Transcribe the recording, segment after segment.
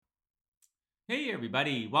Hey,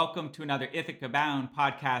 everybody. Welcome to another Ithaca Bound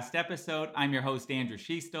podcast episode. I'm your host, Andrew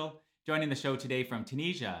Schiestel, joining the show today from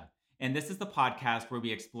Tunisia. And this is the podcast where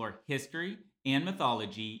we explore history and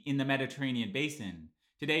mythology in the Mediterranean basin.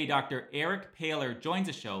 Today, Dr. Eric Paler joins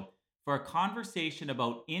the show for a conversation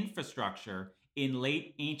about infrastructure in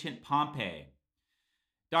late ancient Pompeii.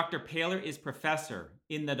 Dr. Paler is professor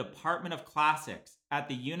in the Department of Classics at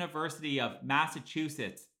the University of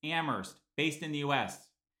Massachusetts, Amherst, based in the US.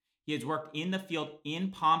 He has worked in the field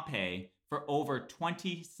in Pompeii for over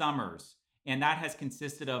 20 summers, and that has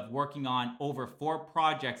consisted of working on over 4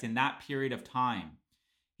 projects in that period of time.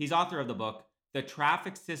 He's author of the book, The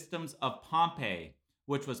Traffic Systems of Pompeii,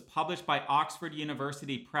 which was published by Oxford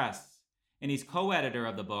University Press, and he's co-editor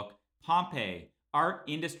of the book, Pompeii, Art,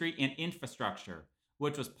 Industry, and Infrastructure,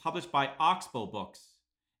 which was published by Oxbow Books.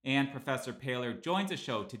 And Professor Paler joins the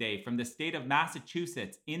show today from the state of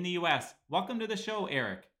Massachusetts in the US. Welcome to the show,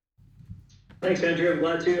 Eric. Thanks, Andrew. I'm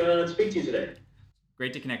glad to speak to you today.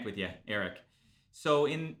 Great to connect with you, Eric. So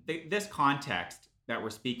in this context that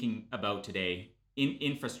we're speaking about today, in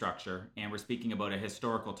infrastructure, and we're speaking about a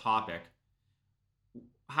historical topic,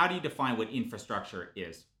 how do you define what infrastructure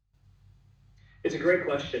is? It's a great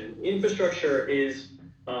question. Infrastructure is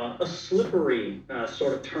a slippery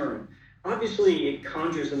sort of term. Obviously, it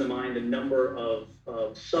conjures in the mind a number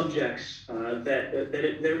of subjects that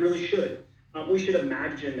it really should. We should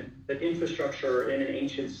imagine that infrastructure in an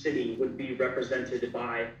ancient city would be represented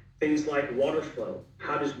by things like water flow.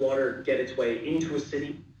 How does water get its way into a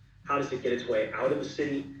city? How does it get its way out of a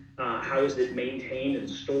city? How is it maintained and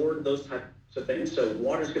stored? Those types of things. So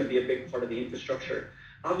water is going to be a big part of the infrastructure.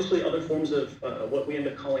 Obviously, other forms of what we end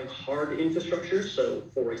up calling hard infrastructure. So,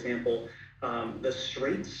 for example, the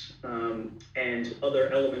streets and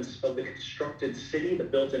other elements of the constructed city, the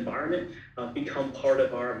built environment, become part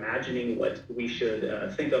of our imagining what we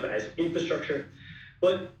should think of as infrastructure.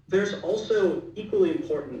 But there's also equally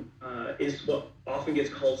important is what often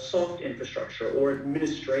gets called soft infrastructure or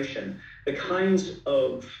administration, the kinds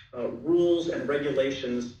of rules and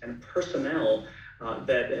regulations and personnel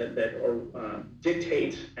that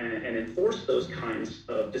dictate and enforce those kinds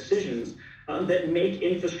of decisions that make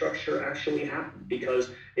infrastructure actually happen. Because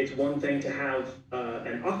it's one thing to have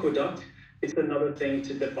an aqueduct, it's another thing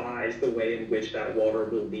to devise the way in which that water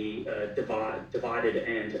will be divided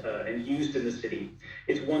and used in the city.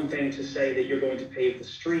 It's one thing to say that you're going to pave the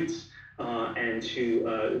streets and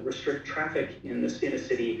to restrict traffic in a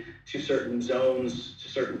city to certain zones, to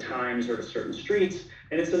certain times, or to certain streets.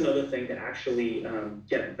 And it's another thing to actually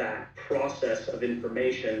get that process of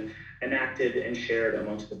information enacted and shared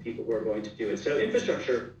amongst the people who are going to do it. So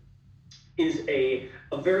infrastructure is a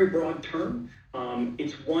very broad term.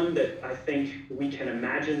 It's one that I think we can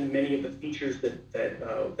imagine many of the features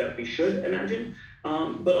that we should imagine,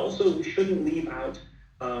 but also we shouldn't leave out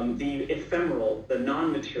the ephemeral, the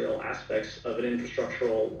non-material aspects of an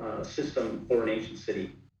infrastructural system for an ancient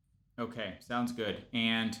city. Okay, sounds good.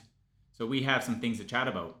 And so we have some things to chat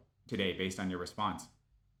about today based on your response.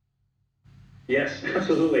 Yes,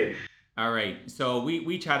 absolutely. All right. So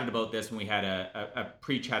we chatted about this when we had a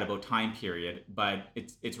pre-chat about time period, but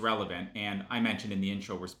it's relevant. And I mentioned in the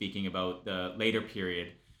intro we're speaking about the later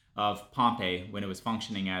period of Pompeii when it was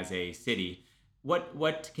functioning as a city.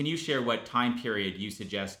 What can you share what time period you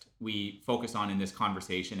suggest we focus on in this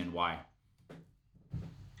conversation and why?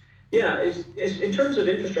 Yeah, in terms of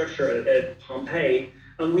infrastructure at Pompeii,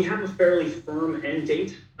 we have a fairly firm end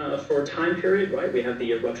date for a time period, right? We have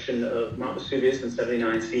the eruption of Mount Vesuvius in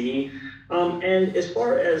 79 CE. And as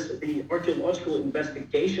far as the archaeological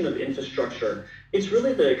investigation of infrastructure, it's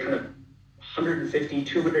really the kind of 150,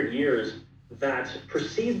 200 years that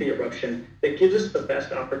precede the eruption that gives us the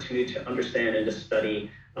best opportunity to understand and to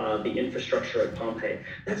study the infrastructure at Pompeii.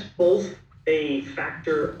 That's both a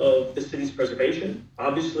factor of the city's preservation.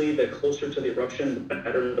 Obviously, the closer to the eruption, the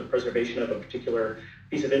better the preservation of a particular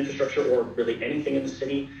piece of infrastructure or really anything in the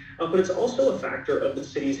city. But it's also a factor of the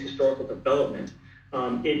city's historical development.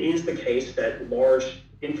 It is the case that large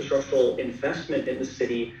infrastructural investment in the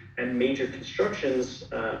city and major constructions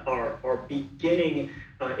are beginning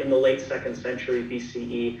in the late 2nd century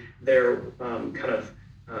BCE. They're kind of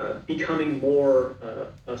becoming more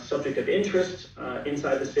a subject of interest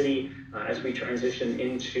inside the city as we transition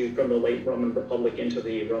from the late Roman Republic into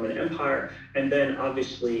the Roman Empire. And then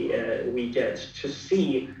obviously we get to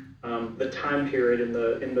see the time period in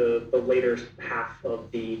the later half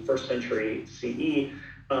of the 1st century CE,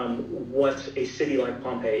 what a city like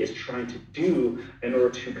Pompeii is trying to do in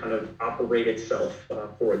order to kind of operate itself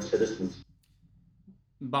for its citizens.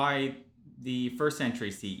 By the 1st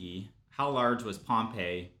century CE, how large was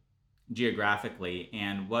Pompeii geographically,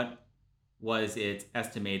 and what was its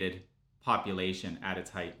estimated population at its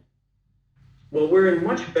height? Well, we have a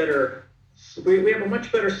much better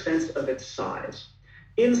sense of its size.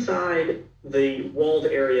 Inside the walled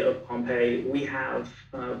area of Pompeii, we have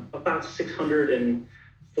about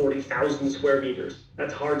 640,000 square meters.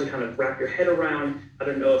 That's hard to kind of wrap your head around. I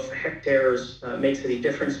don't know if hectares makes any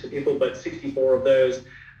difference to people, but 64 of those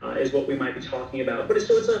is what we might be talking about. But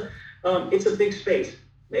it's a big space.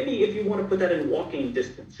 Maybe if you want to put that in walking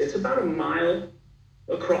distance, it's about a mile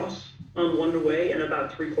across on one way and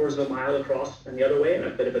about 3/4 of a mile across on the other way in a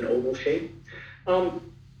bit of an oval shape.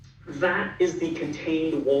 That is the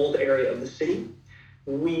contained walled area of the city.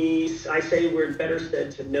 I say we're better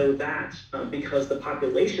said to know that because the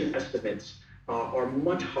population estimates are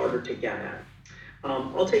much harder to get at.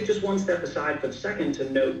 I'll take just one step aside for a second to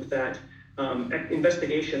note that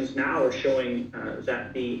investigations now are showing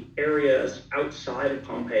that the areas outside of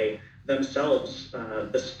Pompeii themselves,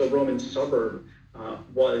 the Roman suburb,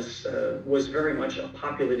 was very much a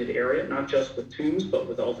populated area, not just with tombs,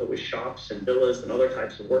 but also with shops and villas and other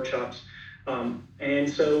types of workshops. And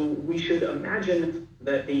so we should imagine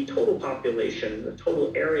that the total population, the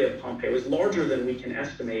total area of Pompeii was larger than we can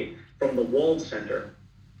estimate from the walled center.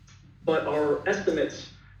 But our estimates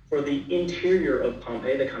for the interior of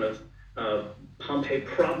Pompeii, the kind of Pompeii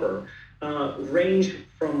proper, range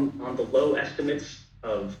from on the low estimates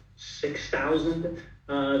of 6,000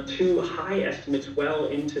 to high estimates well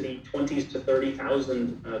into the 20s to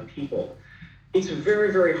 30,000 people. It's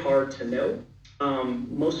very, very hard to know.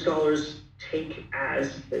 Most scholars take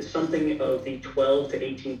as something of the 12 to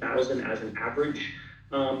 18,000 as an average,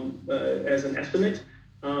 as an estimate,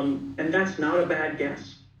 and that's not a bad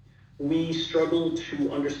guess. We struggle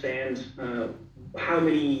to understand how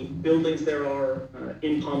many buildings there are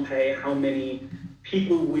in Pompeii, how many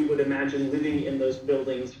people we would imagine living in those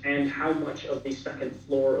buildings, and how much of the second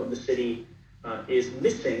floor of the city is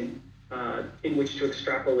missing in which to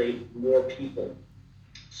extrapolate more people.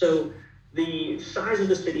 So the size of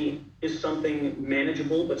the city is something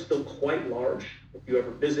manageable, but still quite large. If you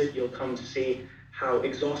ever visit, you'll come to see how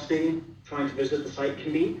exhausting trying to visit the site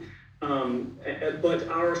can be. But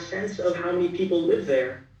our sense of how many people live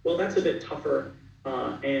there, well, that's a bit tougher,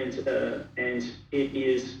 and it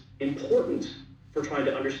is important for trying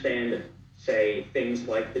to understand, say, things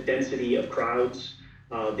like the density of crowds,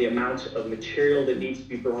 the amount of material that needs to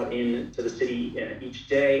be brought in to the city each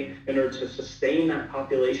day in order to sustain that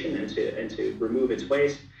population and to remove its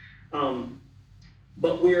waste.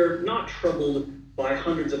 But we're not troubled by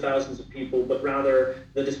hundreds of thousands of people, but rather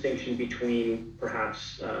the distinction between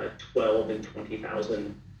perhaps 12 and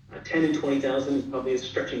 20,000. 10 and 20,000 is probably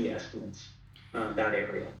stretching the estimates, that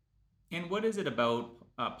area. And what is it about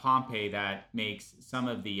Pompeii that makes some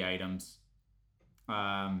of the items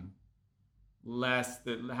having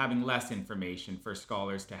less information for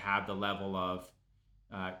scholars to have the level of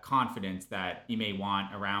confidence that you may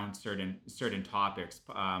want around certain topics?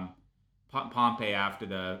 Pompeii, after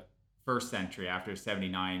the first century, after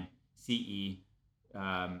 79 CE,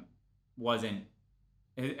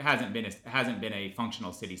 hasn't been a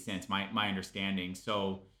functional city since my understanding.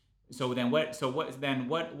 So then what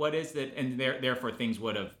is it? And therefore things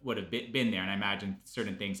would have been there. And I imagine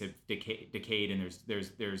certain things have decayed, and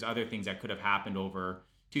there's other things that could have happened over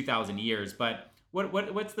 2,000 years. But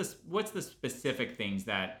what's the specific things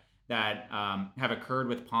that have occurred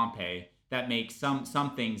with Pompeii that make some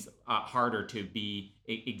things harder to be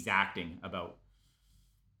exacting about?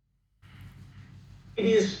 It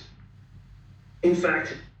is, in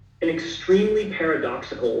fact, an extremely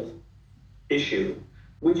paradoxical issue,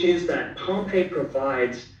 which is that Pompeii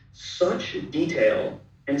provides such detail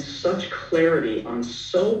and such clarity on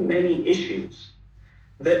so many issues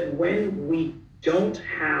that when we don't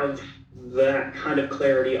have that kind of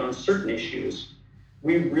clarity on certain issues,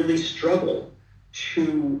 we really struggle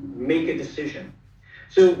to make a decision.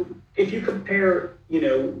 So if you compare,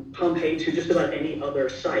 Pompeii to just about any other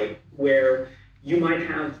site where you might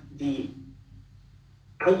have the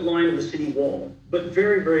outline of the city wall, but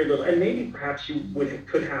very, very little, and maybe perhaps you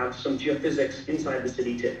could have some geophysics inside the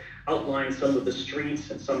city to outline some of the streets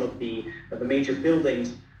and some of the major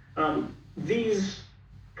buildings. These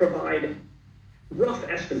provide rough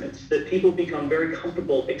estimates that people become very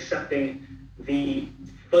comfortable accepting the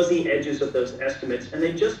fuzzy edges of those estimates, and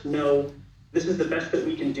they just know this is the best that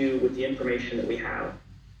we can do with the information that we have.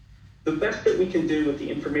 The best that we can do with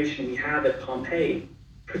the information we have at Pompeii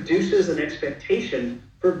produces an expectation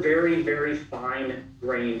for very, very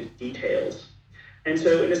fine-grained details. And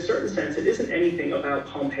so in a certain sense, it isn't anything about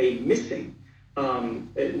Pompeii missing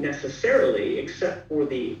necessarily, except for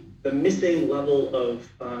the missing level of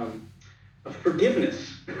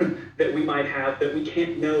forgiveness that we might have, that we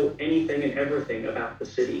can't know anything and everything about the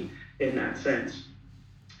city in that sense.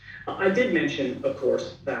 I did mention, of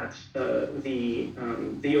course, that the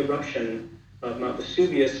eruption of Mount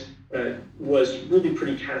Vesuvius was really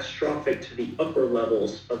pretty catastrophic to the upper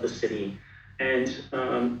levels of the city. And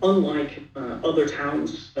unlike other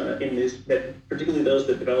towns in this, that particularly those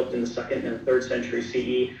that developed in the 2nd and 3rd century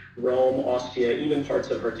CE, Rome, Ostia, even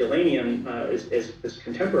parts of Herculaneum is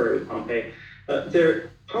contemporary with Pompeii,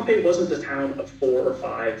 Pompeii wasn't a town of 4 or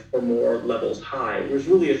 5 or more levels high. It was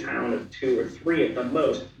really a town of 2 or 3 at the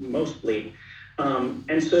mostly.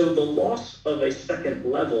 And so the loss of a second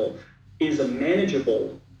level is a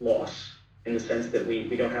manageable loss in the sense that we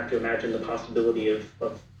don't have to imagine the possibility of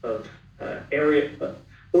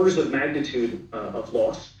orders of magnitude of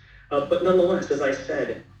loss. But nonetheless, as I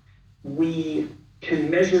said, we can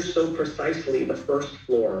measure so precisely the first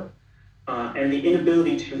floor and the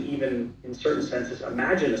inability to even, in certain senses,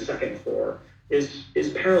 imagine a second floor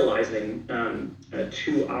is paralyzing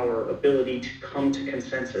to our ability to come to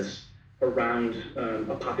consensus around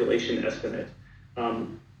a population estimate.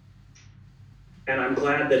 And I'm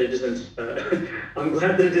glad that it isn't. I'm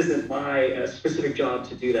glad that it isn't my specific job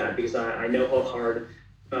to do that, because I know how hard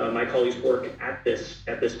my colleagues work at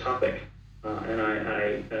this topic, and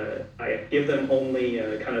I give them only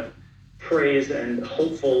kind of praise and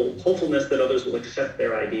hopefulness that others will accept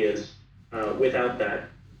their ideas without that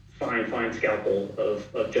fine scalpel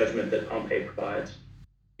of judgment that Pompeii provides.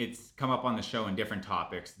 It's come up on the show in different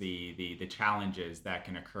topics, the challenges that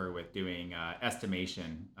can occur with doing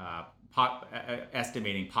estimation.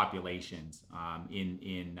 Estimating populations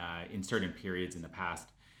in certain periods in the past.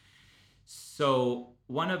 So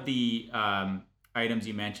one of the items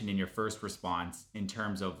you mentioned in your first response in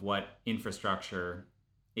terms of what infrastructure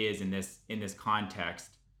is in this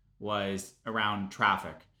context was around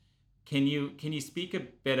traffic. Can you speak a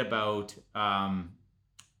bit about can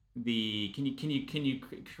you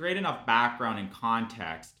create enough background and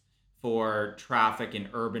context for traffic and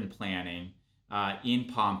urban planning in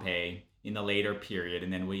Pompeii in the later period,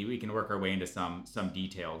 and then we can work our way into some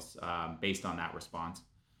details based on that response?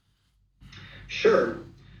 Sure.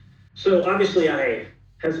 So obviously I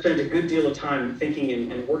have spent a good deal of time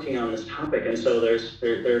thinking and working on this topic, and so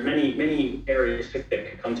there are many areas that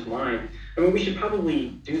could come to mind. I mean, we should probably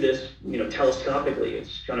do this, telescopically.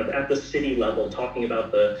 It's kind of at the city level, talking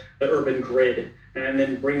about the urban grid, and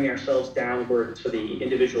then bringing ourselves downward to the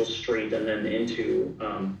individual street, and then into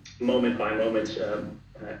moment by moment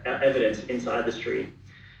evidence inside the street.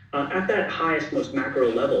 At that highest, most macro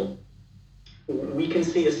level, we can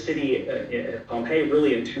see a city, Pompeii,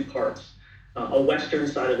 really in two parts. A western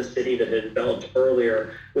side of the city that had developed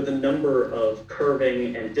earlier with a number of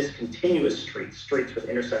curving and discontinuous streets with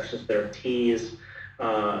intersections that are T's,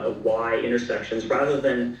 Y intersections, rather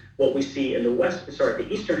than what we see in the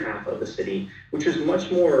eastern half of the city, which is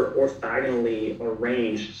much more orthogonally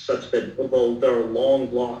arranged, such that although there are long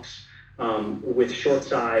blocks with short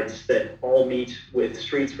sides that all meet with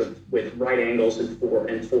streets with right angles and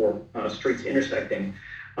four streets intersecting.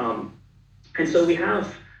 And so we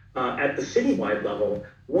have at the citywide level,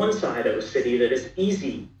 one side of a city that is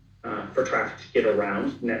easy for traffic to get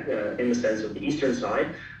around, in the sense of the eastern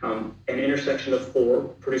side. An intersection of 4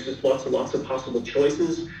 produces lots of possible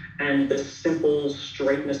choices, and the simple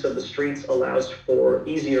straightness of the streets allows for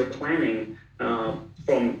easier planning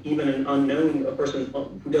from even a person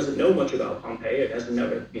who doesn't know much about Pompeii, has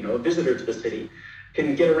never, a visitor to the city,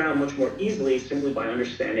 can get around much more easily simply by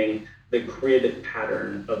understanding the grid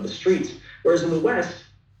pattern of the streets. Whereas in the West,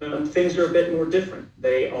 things are a bit more different.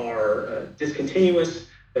 They are discontinuous,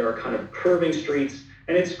 there are kind of curving streets,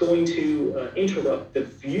 and it's going to interrupt the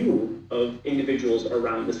view of individuals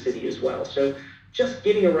around the city as well. So just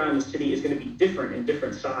getting around the city is going to be different in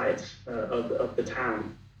different sides of the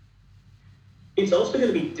town. It's also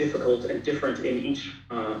going to be difficult and different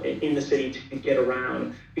in the city to get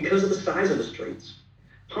around because of the size of the streets.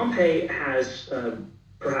 Pompeii has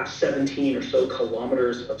perhaps 17 or so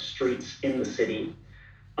kilometers of streets in the city,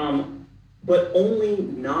 but only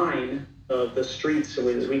 9 of the streets, so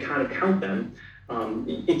as we kind of count them,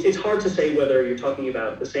 it's hard to say whether you're talking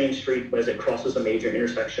about the same street as it crosses a major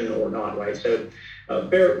intersection or not, right? So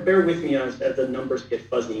bear with me as the numbers get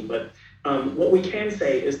fuzzy, but what we can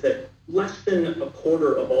say is that less than a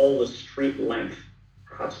quarter of all the street length,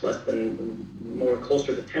 perhaps more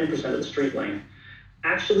closer to 10% of the street length,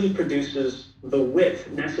 actually produces the width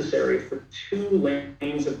necessary for 2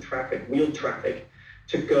 lanes of traffic, wheeled traffic,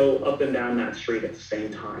 to go up and down that street at the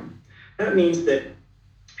same time. That means that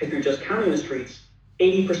if you're just counting the streets,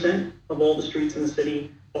 80% of all the streets in the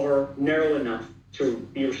city are narrow enough to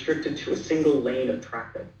be restricted to a single lane of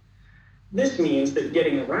traffic. This means that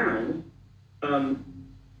getting around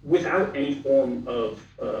without any form of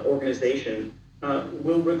organization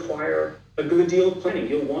will require a good deal of planning.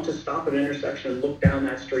 You'll want to stop at an intersection and look down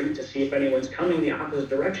that street to see if anyone's coming the opposite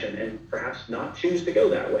direction and perhaps not choose to go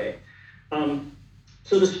that way.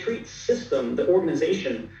 So the street system, the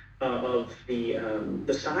organization of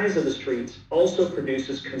the size of the streets also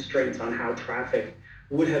produces constraints on how traffic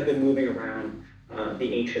would have been moving around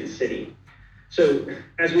the ancient city. So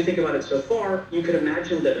as we think about it so far, you could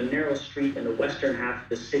imagine that a narrow street in the western half of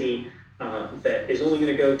the city that is only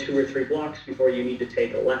going to go 2 or 3 blocks before you need to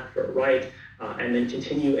take a left or a right, and then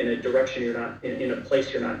continue in a direction you're not, in a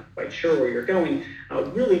place you're not quite sure where you're going,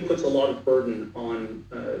 really puts a lot of burden on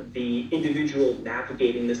the individual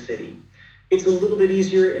navigating the city. It's a little bit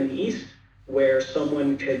easier in the east, where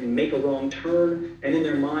someone can make a wrong turn and in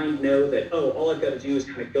their mind know that, oh, all I've got to do is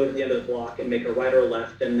kind of go to the end of the block and make a right or a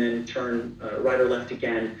left and then turn right or left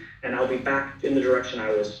again, and I'll be back in the direction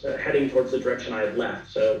I was heading towards the direction I had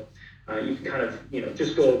left. So you can kind of,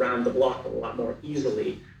 just go around the block a lot more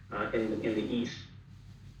easily in the east.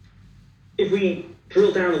 If we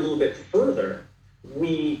drill down a little bit further,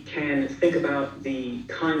 we can think about the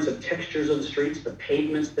kinds of textures of the streets, the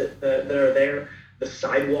pavements that are there, the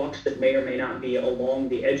sidewalks that may or may not be along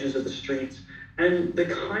the edges of the streets, and the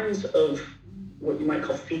kinds of what you might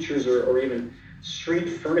call features or even street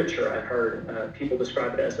furniture. I've heard people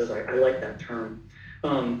describe it as I like that term,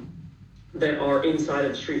 that are inside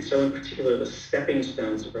of the street. So in particular, the stepping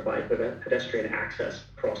stones that provide pedestrian access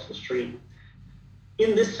across the street.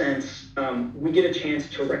 In this sense, we get a chance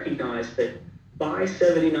to recognize that by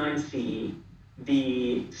 79 CE,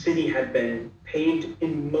 the city had been paved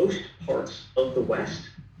in most parts of the west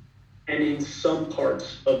and in some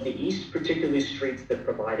parts of the east, particularly streets that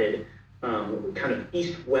provided kind of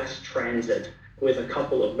east-west transit with a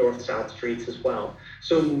couple of north-south streets as well.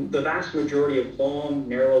 So the vast majority of long,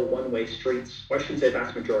 narrow, one-way streets, or I shouldn't say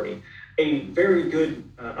vast majority, a very good,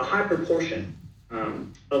 a high proportion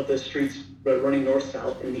of the streets running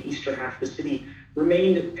north-south in the eastern half of the city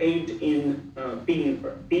remained paved in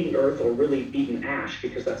beaten earth, or really beaten ash,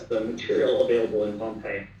 because that's the material available in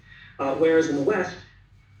Pompeii. Whereas in the west,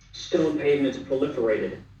 stone pavements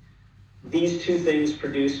proliferated. These two things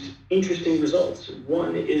produced interesting results.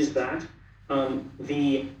 One is that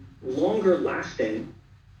the longer lasting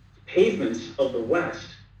pavements of the west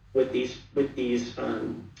with these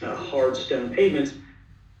hard stone pavements,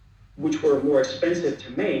 which were more expensive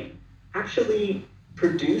to make, actually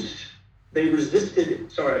they resisted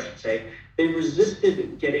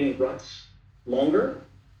getting ruts longer,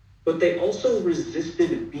 but they also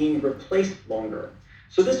resisted being replaced longer.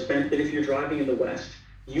 So this meant that if you're driving in the west,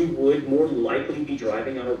 you would more likely be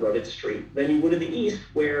driving on a rutted street than you would in the east,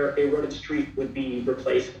 where a rutted street would be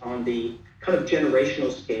replaced on the kind of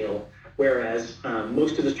generational scale, whereas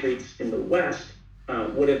most of the streets in the west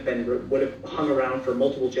would have hung around for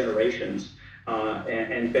multiple generations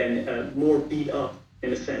and been more beat up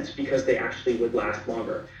in a sense, because they actually would last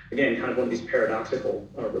longer. Again, kind of one of these paradoxical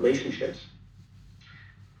relationships.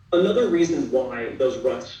 Another reason why those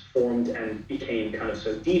ruts formed and became kind of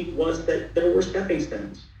so deep was that there were stepping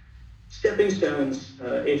stones. Stepping stones,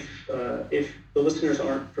 if the listeners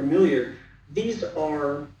aren't familiar, these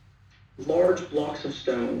are large blocks of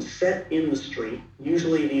stone set in the street.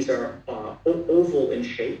 Usually these are oval in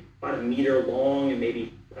shape, about 1 meter long and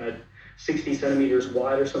maybe 60 centimeters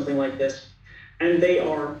wide or something like this. And they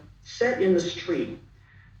are set in the street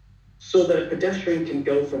so that a pedestrian can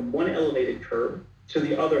go from one elevated curb to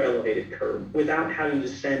the other elevated curb without having to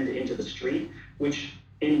descend into the street, which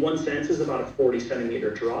in one sense is about a 40 centimeter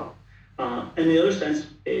drop. In the other sense,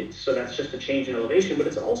 so that's just a change in elevation, but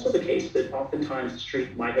it's also the case that oftentimes the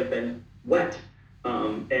street might have been wet.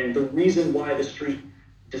 And the reason why the street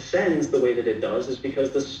descends the way that it does is because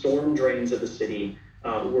the storm drains of the city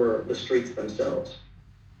were the streets themselves.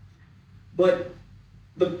 But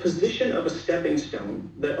the position of a stepping stone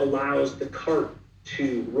that allows the cart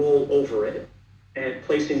to roll over it and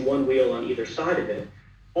placing one wheel on either side of it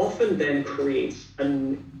often then creates a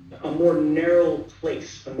more narrow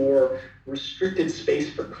place, a more restricted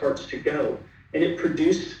space for carts to go. And it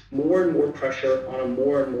produced more and more pressure on a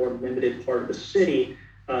more and more limited part of the city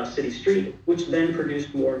street, which then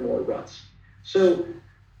produced more and more ruts. So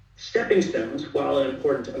stepping stones, while an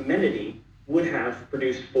important amenity, would have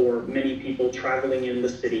produced for many people traveling in the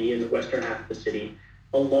city, in the western half of the city,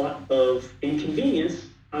 a lot of inconvenience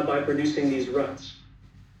by producing these ruts.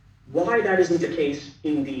 Why that isn't the case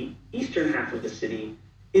in the eastern half of the city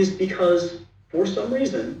is because, for some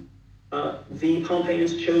reason, The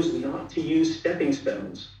Pompeians chose not to use stepping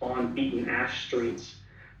stones on beaten ash streets.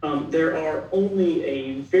 There are only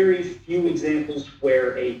a very few examples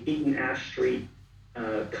where a beaten ash street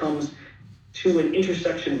comes to an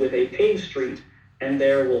intersection with a paved street, and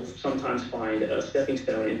there we'll sometimes find a stepping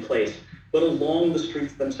stone in place. But along the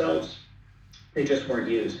streets themselves, they just weren't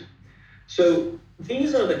used. So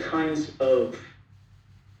these are the kinds of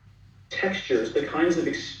textures, the kinds of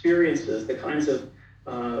experiences, the kinds of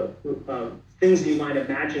things you might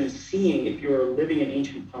imagine seeing if you were living in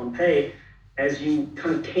ancient Pompeii as you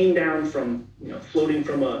kind of came down from, floating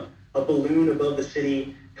from a balloon above the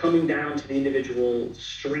city, coming down to the individual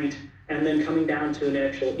street, and then coming down to an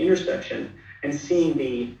actual intersection and seeing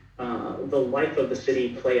the life of the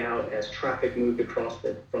city play out as traffic moved across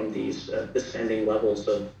it from these descending levels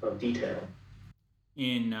of detail.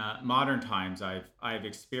 In modern times, I've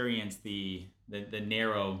experienced the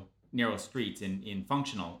narrow streets in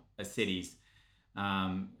functional cities.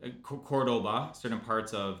 Cordoba, certain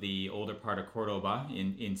parts of the older part of Cordoba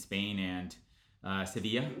in Spain, and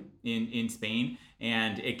Sevilla in Spain,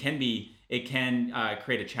 and it can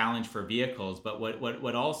create a challenge for vehicles. But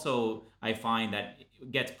what also I find that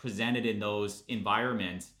gets presented in those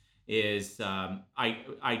environments is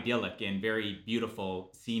idyllic and very beautiful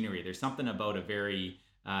scenery. There's something about a very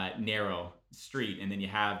narrow street, and then you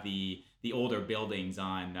have the older buildings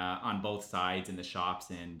on both sides, and the shops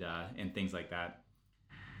and things like that.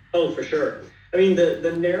 Oh, for sure. I mean,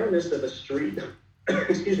 the narrowness of a street,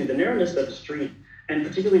 excuse me, the narrowness of a street, and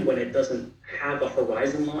particularly when it doesn't have a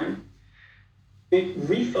horizon line, it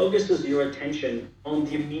refocuses your attention on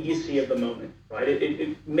the immediacy of the moment, right?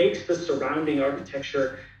 It makes the surrounding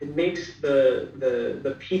architecture, it makes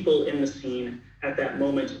the people in the scene at that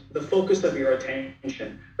moment the focus of your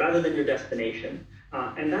attention rather than your destination.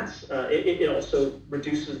 And it also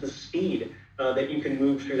reduces the speed that you can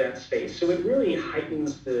move through that space. So it really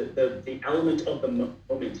heightens the element of the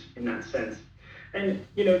moment in that sense. And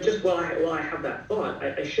just while I have that thought,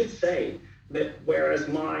 I should say that whereas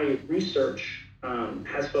my research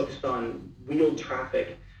has focused on wheeled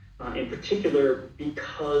traffic, in particular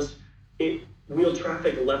because wheeled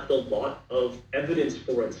traffic left a lot of evidence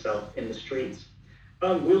for itself in the streets.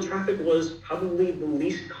 Wheeled traffic was probably the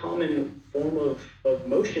least common form of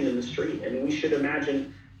motion in the street, and we should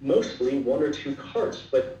imagine mostly one or two carts,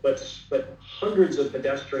 but hundreds of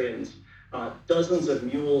pedestrians, dozens of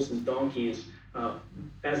mules and donkeys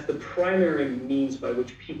as the primary means by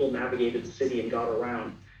which people navigated the city and got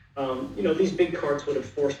around. These big carts would have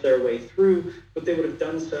forced their way through, but they would have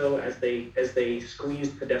done so as they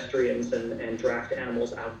squeezed pedestrians and dragged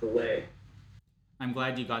animals out of the way. I'm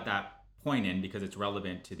glad you got that point in because it's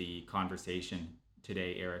relevant to the conversation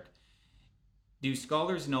today, Eric. Do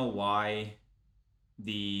scholars know why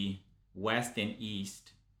the West and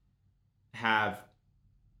East have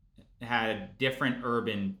had different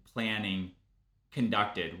urban planning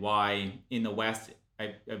conducted? Why in the West,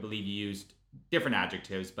 I believe you used different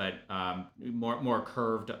adjectives, but more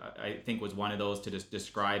curved, I think was one of those to just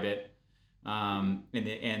describe it. And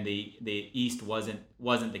the East wasn't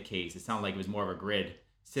the case. It sounded like it was more of a grid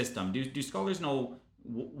system. Do scholars know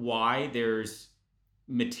why there's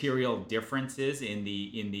material differences in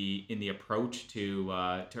the approach to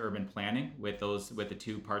urban planning with the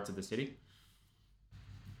two parts of the city?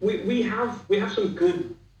 We have some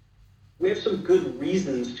good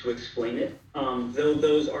reasons to explain it, though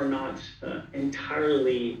those are not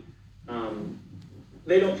entirely.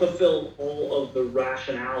 They don't fulfill all of the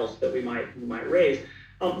rationales that we might raise.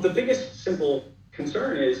 The biggest simple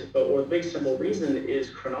concern is, or the biggest simple reason is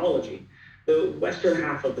chronology. The western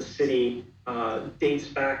half of the city dates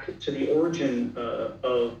back to the origin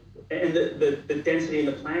and the density and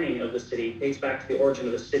the planning of the city dates back to the origin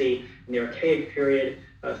of the city in the Archaic period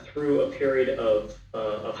through a period of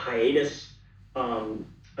hiatus in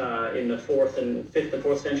the 4th and 5th and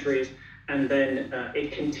 4th centuries. And then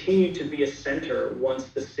it continued to be a center once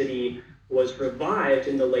the city was revived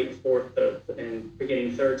in the late 4th and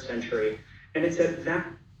beginning 3rd century. And it's at that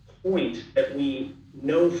point that we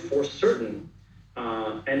know for certain,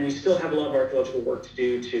 and we still have a lot of archaeological work to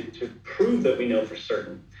do to prove that we know for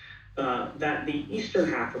certain, that the eastern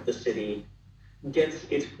half of the city gets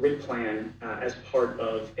its grid plan as part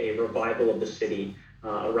of a revival of the city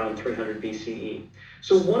around 300 BCE.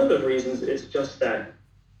 So one of the reasons is just that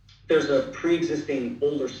there's a pre-existing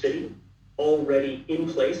older city already in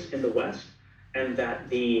place in the West, and that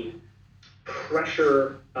the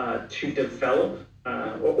pressure to develop,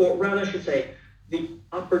 or rather I should say, the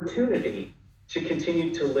opportunity to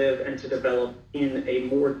continue to live and to develop in a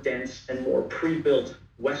more dense and more pre-built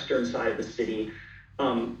western side of the city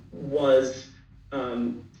was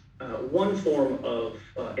one form of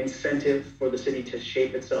incentive for the city to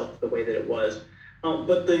shape itself the way that it was.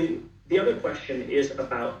 But the other question is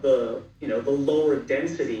about the lower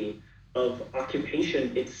density of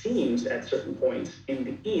occupation, it seems, at certain points in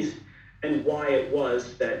the east, and why it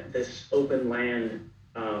was that this open land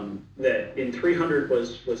that in 300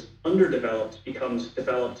 was underdeveloped becomes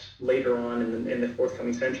developed later on in the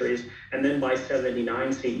forthcoming centuries, and then by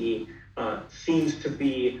 79 CE seems to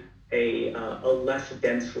be a less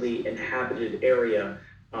densely inhabited area,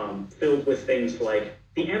 filled with things like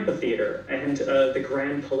the amphitheater and the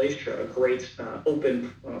Grand Palaestra, a great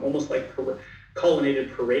open, almost like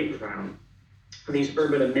colonnaded parade ground. These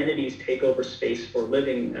urban amenities take over space for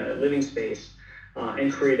living space,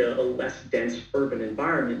 and create a less dense urban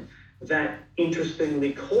environment that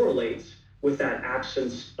interestingly correlates with that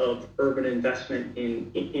absence of urban investment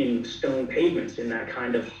in stone pavements, in that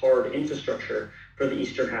kind of hard infrastructure for the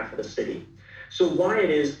eastern half of the city. So why it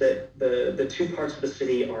is that the two parts of the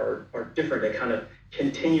city are different, a kind of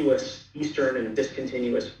continuous eastern and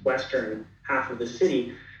discontinuous western half of the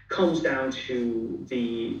city, comes down to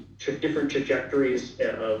the different trajectories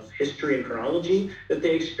of history and chronology that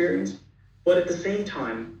they experienced. But at the same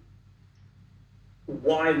time,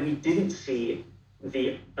 why we didn't see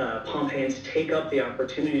the Pompeians take up the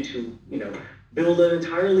opportunity to, build an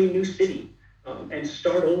entirely new city, and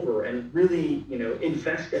start over and really,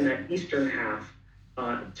 invest in that eastern half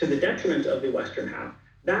to the detriment of the western half.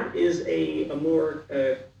 That is a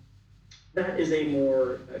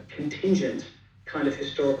more contingent kind of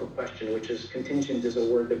historical question, which is contingent is a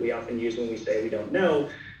word that we often use when we say we don't know,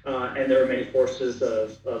 and there are many forces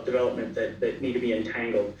of development that need to be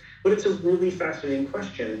entangled. But it's a really fascinating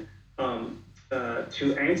question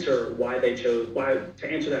to answer to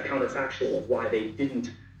answer that counterfactual of why they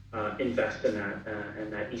didn't invest in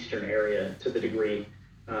that eastern area to the degree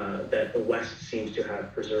that the West seems to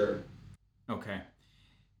have preserved. Okay.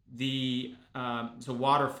 So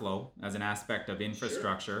water flow as an aspect of Sure.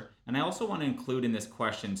 infrastructure, and I also want to include in this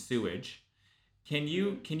question sewage. Can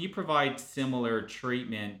you provide similar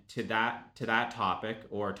treatment to that topic,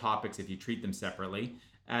 or topics if you treat them separately,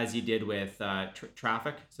 as you did with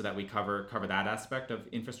traffic, so that we cover that aspect of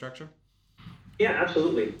infrastructure? Yeah,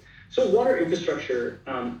 absolutely. So water infrastructure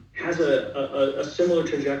has a similar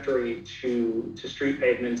trajectory to street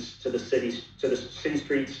pavements, to the city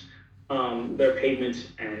streets, their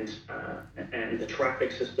pavements, and the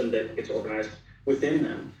traffic system that gets organized within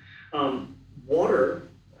them. Water,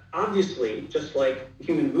 obviously, just like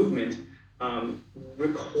human movement,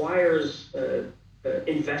 requires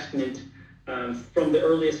investment from the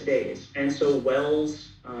earliest days. And so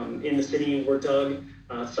wells in the city were dug,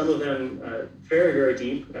 some of them very, very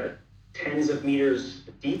deep, tens of meters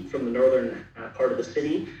deep from the northern part of the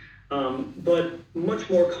city. But much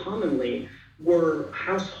more commonly were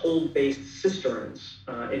household-based cisterns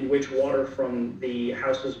in which water from the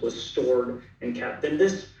houses was stored and kept. And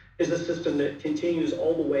this is a system that continues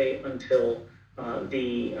all the way until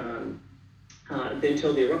the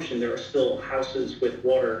eruption. There are still houses with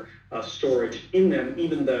water storage in them,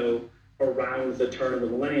 even though around the turn of the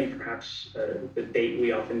millennium, perhaps the date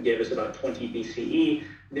we often give is about 20 BCE,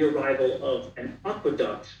 the arrival of an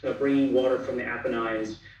aqueduct bringing water from the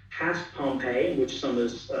Apennines past Pompeii, which some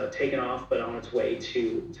is taken off, but on its way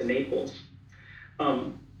to Naples.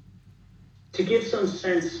 To give some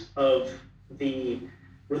sense of the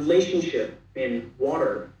relationship in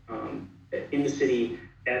water in the city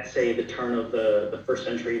at, say, the turn of the first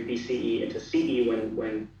century BCE into CE,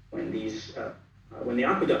 when the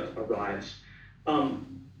aqueduct arrives,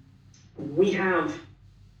 we have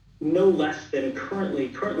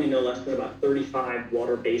currently no less than about 35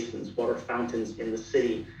 water basins, water fountains in the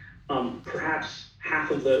city. Perhaps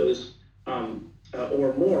half of those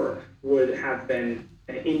or more would have been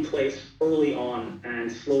in place early on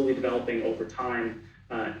and slowly developing over time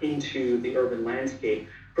into the urban landscape,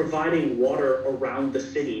 providing water around the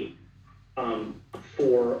city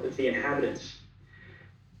for the inhabitants.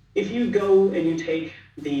 If you go and you take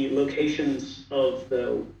the locations of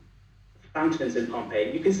the fountains in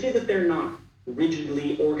Pompeii, you can see that they're not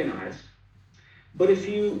rigidly organized. But if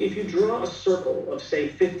you draw a circle of, say,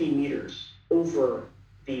 50 meters over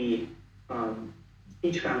the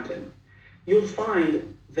each fountain, you'll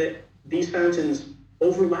find that these fountains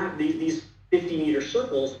overlap, these 50-meter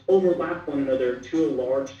circles overlap one another to a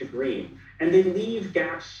large degree, and they leave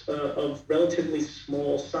gaps of relatively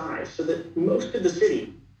small size, so that most of the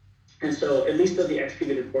city, and so at least of the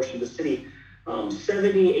excavated portion of the city,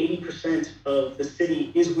 70-80% of the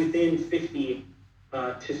city is within 50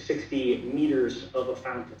 to 60 meters of a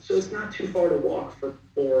fountain. So it's not too far to walk for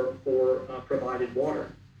provided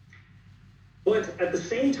water. But at the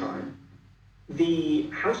same time, the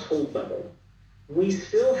household level, we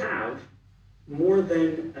still have more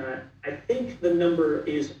than, I think the number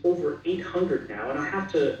is over 800 now, and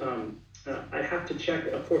I'd have to check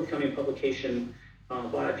a forthcoming publication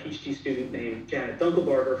by a PhD student named Janet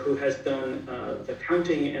Dunkelbarger, who has done the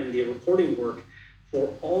counting and the reporting work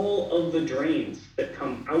for all of the drains that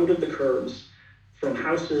come out of the curbs from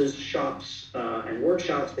houses, shops, and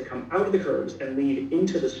workshops that come out of the curbs and lead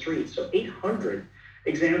into the streets. So 800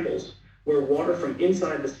 examples where water from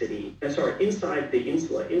inside the city, inside the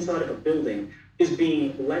insula, inside of a building, is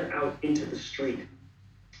being let out into the street.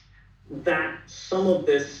 That some of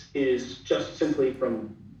this is just simply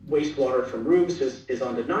from wastewater from roofs is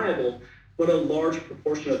undeniable, but a large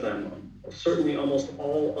proportion of them, certainly almost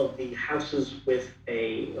all of the houses with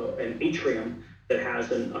an atrium that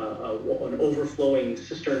has an overflowing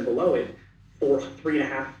cistern below it, for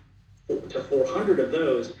 350 to 400 of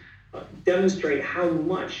those, demonstrate how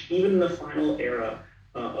much, even in the final era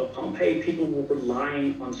of Pompeii, people were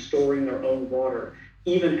relying on storing their own water,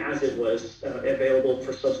 even as it was available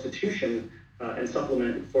for substitution and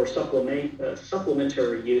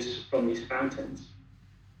supplementary use from these fountains.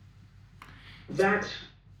 That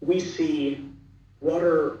we see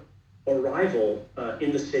water arrival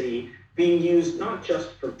in the city being used not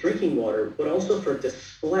just for drinking water, but also for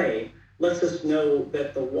display, lets us know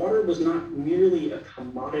that the water was not merely a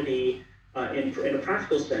commodity in a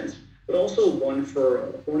practical sense, but also one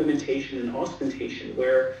for ornamentation and ostentation,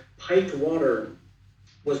 where piped water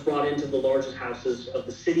was brought into the largest houses of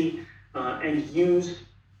the city and used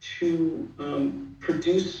to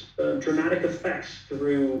produce dramatic effects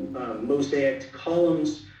through mosaic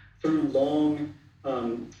columns, through long,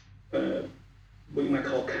 what you might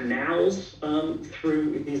call canals,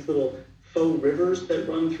 through these little faux rivers that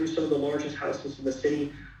run through some of the largest houses in the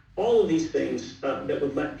city. All of these things that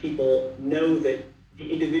would let people know that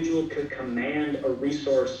the individual could command a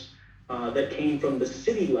resource that came from the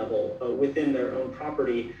city level within their own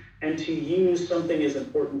property, and to use something as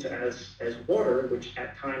important as water, which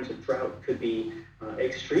at times of drought could be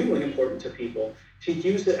extremely important to people, to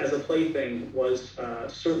use it as a plaything was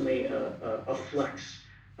certainly a flex,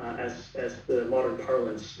 as the modern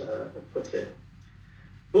parlance puts it.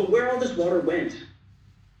 But where all this water went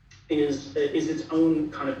is its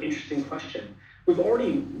own kind of interesting question. We've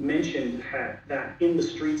already mentioned that in the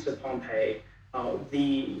streets of Pompeii,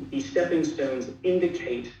 the stepping stones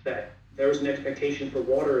indicate that there's an expectation for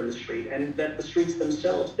water in the street, and that the streets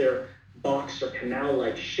themselves, their box or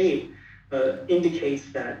canal-like shape,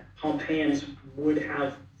 indicates that Pompeians would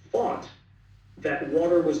have thought that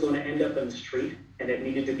water was going to end up in the street, and it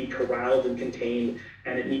needed to be corralled and contained,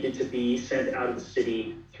 and it needed to be sent out of the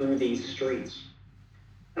city through these streets.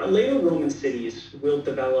 Now, later Roman cities will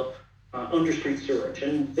develop understreet sewerage,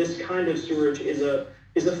 and this kind of sewerage is a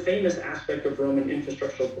famous aspect of Roman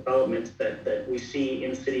infrastructural development that we see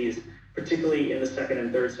in cities, particularly in the 2nd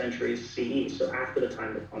and 3rd centuries CE, so after the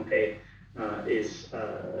time that Pompeii is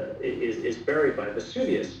buried by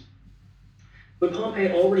Vesuvius. But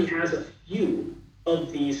Pompeii already has a few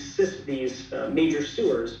of these major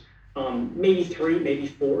sewers, maybe 3, maybe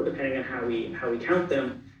 4, depending on how we count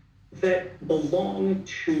them, that belong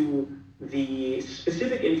to the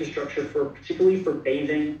specific infrastructure particularly for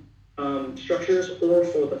bathing structures or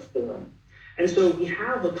for the forum. And so we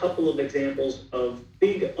have a couple of examples of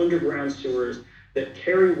big underground sewers that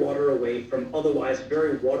carry water away from otherwise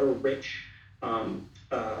very water-rich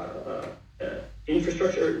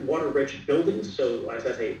infrastructure, water-rich buildings. So, as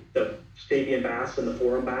I say, the Stabian baths and the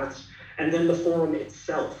forum baths. And then the forum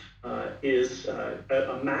itself is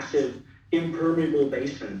a massive impermeable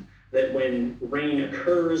basin that when rain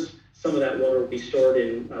occurs, some of that water will be stored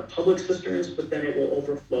in public cisterns, but then it will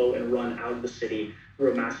overflow and run out of the city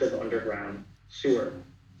through a massive underground sewer.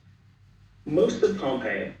 Most of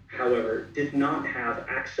Pompeii, however, did not have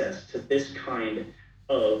access to this kind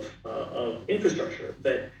of infrastructure.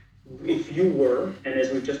 That if you were, and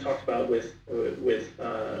as we've just talked about with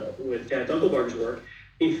Janet Dunkelbarger's work,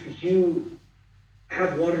 if you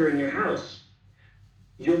have water in your house,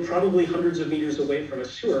 you're probably hundreds of meters away from a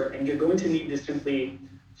sewer, and you're going to need to simply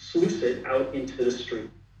sluice it out into the street.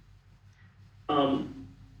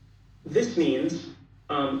 This means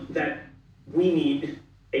that we need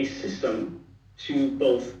a system to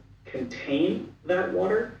both contain that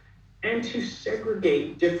water and to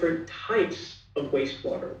segregate different types of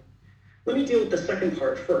wastewater. Let me deal with the second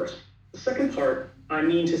part first. The second part, I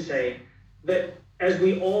mean to say that as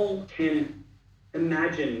we all can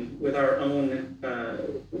imagine with our own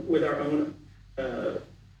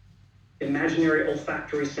imaginary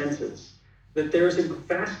olfactory senses, that there is a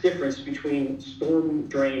vast difference between storm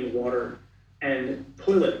drain water and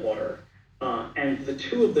toilet water. And the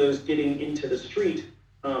two of those getting into the street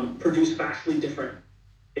produce vastly different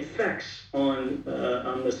effects on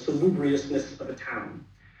the salubriousness of a town.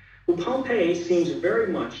 Well, Pompeii seems very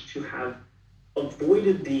much to have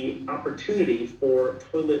avoided the opportunity for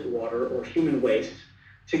toilet water or human waste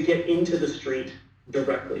to get into the street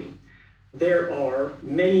directly. There are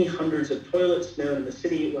many hundreds of toilets known in the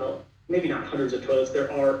city. Well, maybe not hundreds of toilets. There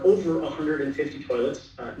are over 150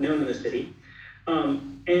 toilets known in the city.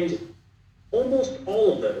 And almost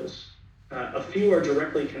all of those, a few are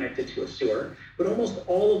directly connected to a sewer, but almost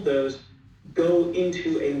all of those go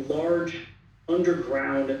into a large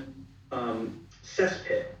underground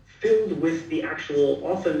cesspit filled with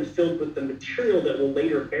often filled with the material that will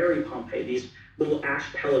later bury Pompeii, these little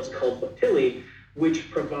ash pellets called lapilli,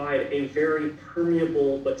 which provide a very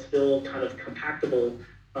permeable but still kind of compactable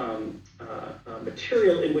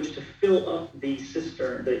material in which to fill up the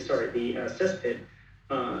cesspit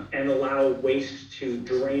and allow waste to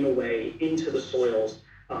drain away into the soils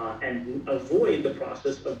and avoid the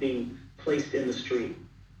process of being placed in the street.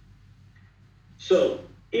 So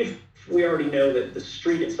if we already know that the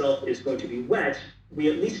street itself is going to be wet, we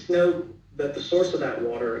at least know that the source of that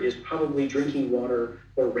water is probably drinking water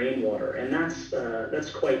or rainwater, and that's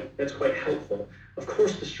quite helpful. Of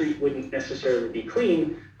course, the street wouldn't necessarily be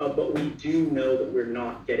clean, but we do know that we're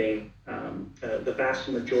not getting the vast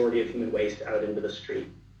majority of human waste out into the street.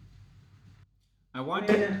 I want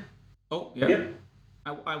to. Oh, yeah. Yep.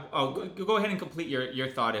 I'll go ahead and complete your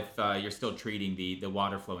thought if you're still treating the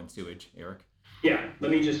water flow and sewage, Eric. Yeah, let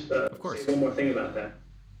me just say one more thing about that.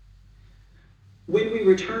 When we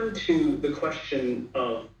return to the question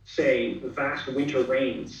of, say, vast winter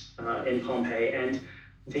rains in Pompeii and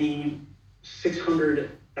the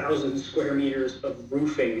 600,000 square meters of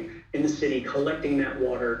roofing in the city, collecting that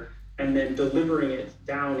water and then delivering it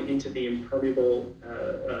down into the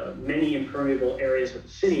many impermeable areas of the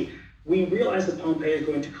city, we realize that Pompeii is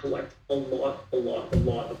going to collect a lot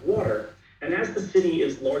of water. And as the city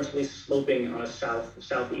is largely sloping on a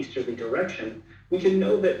southeasterly direction, we can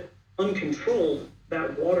know that uncontrolled,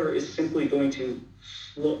 that water is simply going to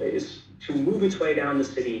move its way down the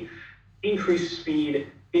city, increase speed,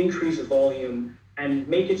 increase volume, and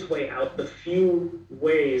make its way out the few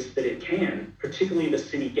ways that it can, particularly the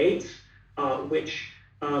city gates, which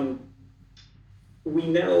we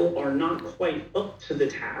know are not quite up to the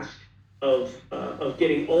task of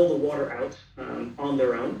getting all the water out on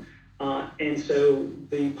their own. And so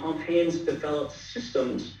the Pompeians developed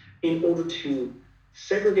systems in order to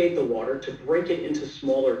segregate the water, to break it into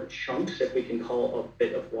smaller chunks, if we can call a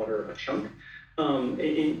bit of water a chunk, and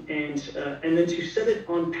then to set it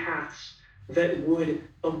on paths that would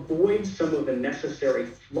avoid some of the necessary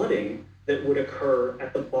flooding that would occur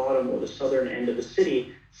at the bottom or the southern end of the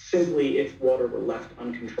city, simply if water were left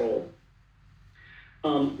uncontrolled.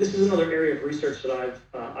 This is another area of research that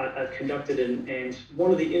I've conducted, and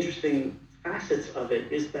one of the interesting facets of it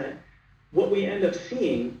is that what we end up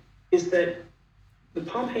seeing is that the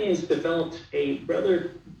Pompeians developed a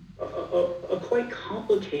quite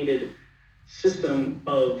complicated system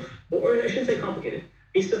or I shouldn't say complicated,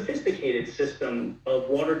 a sophisticated system of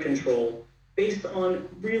water control based on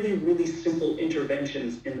really, really simple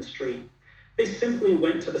interventions in the street. They simply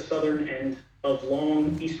went to the southern end of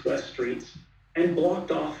long east-west streets and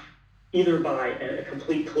blocked off either by a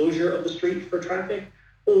complete closure of the street for traffic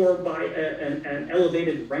or by an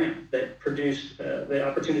elevated ramp that produced the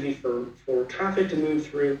opportunity for traffic to move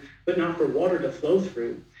through, but not for water to flow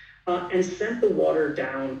through, and sent the water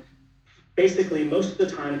down, basically most of the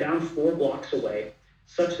time down 4 blocks away,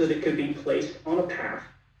 such that it could be placed on a path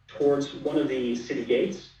towards one of the city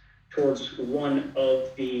gates, towards one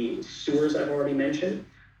of the sewers I've already mentioned,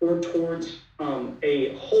 or towards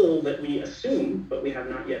a hole that we assume, but we have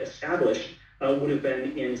not yet established, would have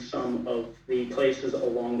been in some of the places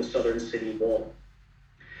along the southern city wall.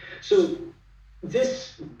 So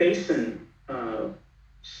this basin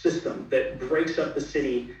system that breaks up the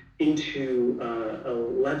city into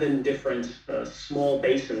 11 different small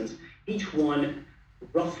basins, each one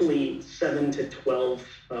roughly 7 to 12%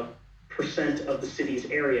 of the city's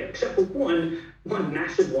area, except for one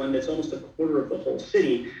massive one that's almost a quarter of the whole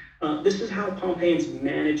city. This is how Pompeians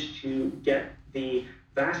managed to get the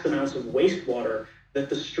vast amounts of wastewater that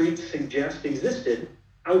the streets suggest existed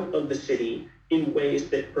out of the city in ways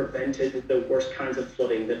that prevented the worst kinds of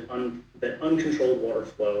flooding that uncontrolled water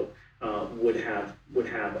flow would have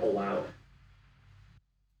allowed.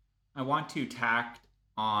 I want to tack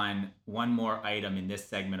on one more item in this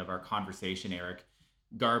segment of our conversation, Eric.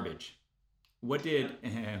 Garbage. What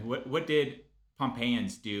did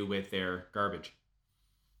Pompeians do with their garbage?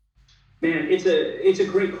 Man, it's a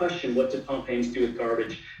great question. What did Pompeians do with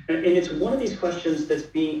garbage? And it's one of these questions that's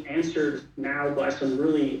being answered now by some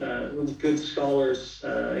really good scholars,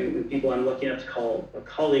 and people I'm lucky enough to call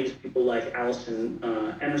colleagues, people like Allison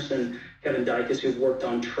Emerson, Kevin Dicus, who've worked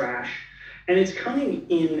on trash. And it's coming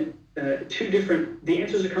in the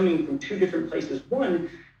answers are coming from two different places.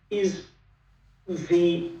 One is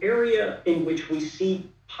the area in which we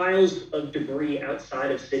see piles of debris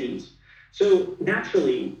outside of cities. So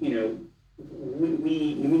naturally, we know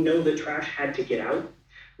that trash had to get out.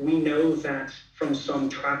 We know that from some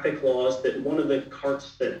traffic laws that one of the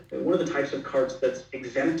types of carts that's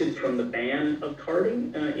exempted from the ban of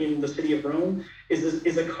carting in the city of Rome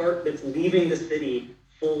is a cart that's leaving the city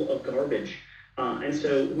full of garbage. And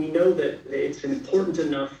so we know that it's an important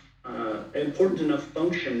enough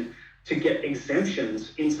function to get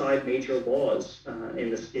exemptions inside major laws in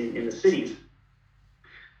the cities.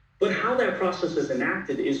 But how that process is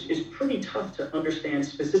enacted is pretty tough to understand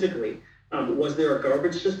specifically. Was there a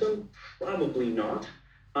garbage system? Probably not.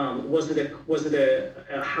 Was it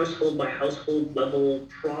a household by household level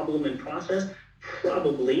problem and process?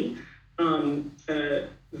 Probably.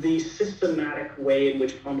 The systematic way in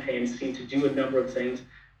which Pompeians seem to do a number of things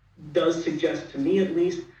does suggest, to me at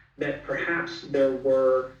least, that perhaps there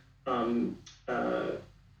were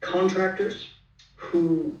contractors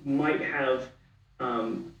who might have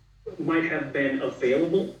been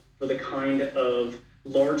available for the kind of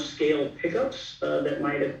large-scale pickups that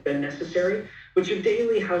might have been necessary. But your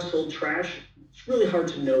daily household trash, it's really hard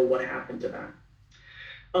to know what happened to that.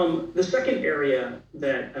 The second area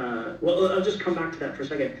that, I'll just come back to that for a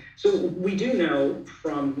second. So we do know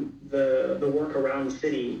from the work around the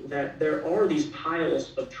city that there are these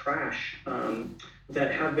piles of trash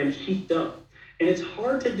that have been heaped up. And it's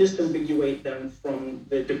hard to disambiguate them from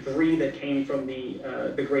the debris that came from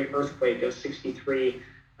the great earthquake of 63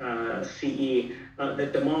 CE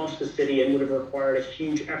that demolished the city and would have required a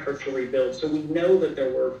huge effort to rebuild. So we know that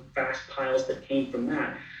there were vast piles that came from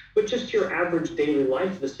that. But just your average daily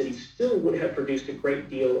life of the city still would have produced a great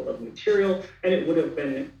deal of material, and it would have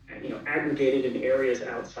been aggregated in areas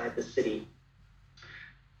outside the city.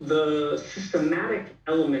 The systematic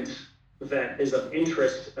element that is of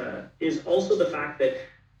interest is also the fact that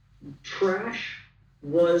trash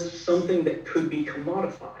was something that could be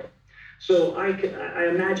commodified. So I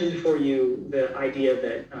imagined for you the idea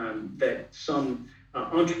that some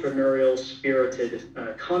entrepreneurial spirited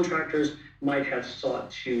contractors might have sought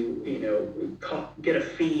to get a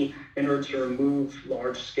fee in order to remove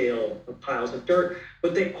large scale piles of dirt,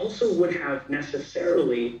 but they also would have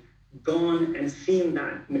necessarily gone and seen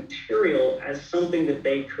that material as something that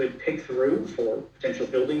they could pick through for potential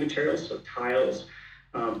building materials, so tiles,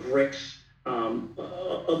 bricks,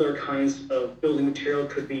 other kinds of building material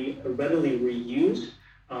could be readily reused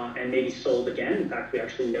and maybe sold again. In fact, we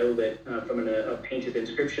actually know that from a painted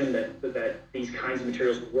inscription that these kinds of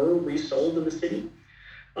materials were resold in the city.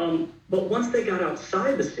 But once they got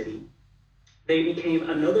outside the city, they became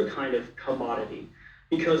another kind of commodity,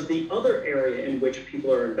 because the other area in which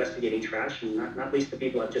people are investigating trash, and not least the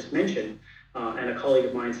people I've just mentioned, and a colleague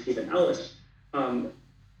of mine, Stephen Ellis,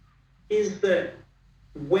 is that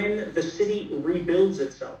when the city rebuilds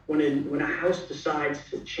itself, when a house decides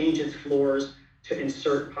to change its floors, to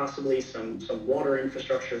insert possibly some water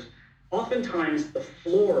infrastructures, oftentimes the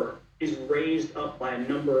floor is raised up by a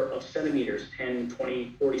number of centimeters, 10,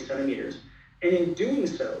 20, 40 centimeters. And in doing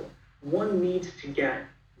so, one needs to get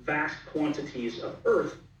vast quantities of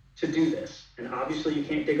earth to do this. And obviously you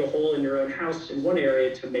can't dig a hole in your own house in one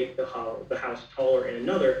area to make the house taller in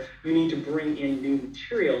another. You need to bring in new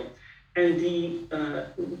material. And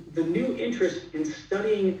the new interest in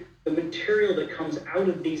studying the material that comes out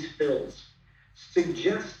of these fills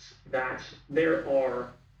suggests that there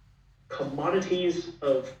are commodities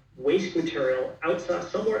of waste material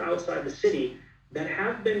somewhere outside the city that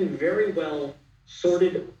have been very well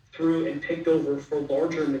sorted through and picked over for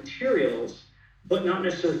larger materials, but not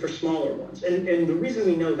necessarily for smaller ones. And the reason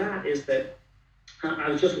we know that is that I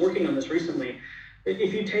was just working on this recently.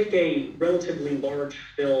 If you take a relatively large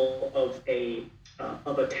fill of a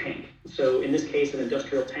tank, so in this case, an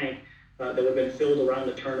industrial tank that would have been filled around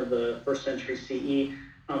the turn of the 1st century CE,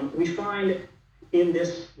 we find in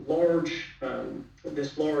this large kind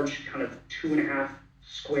of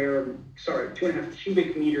 2.5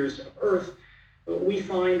 cubic meters of earth, we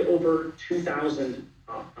find over 2,000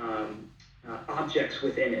 objects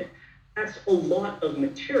within it. That's a lot of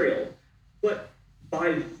material, but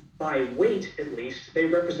by weight, at least, they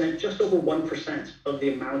represent just over 1% of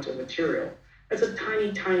the amount of material. That's a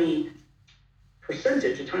tiny, tiny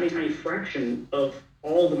percentage, a tiny, tiny fraction of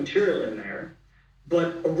all the material in there.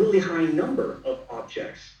 but a really high number of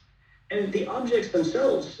objects. And the objects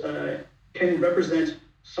themselves can represent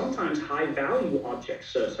sometimes high value objects,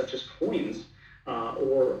 such as coins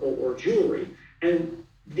or jewelry. And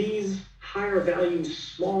these higher value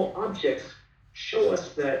small objects show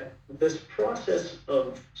us that this process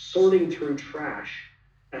of sorting through trash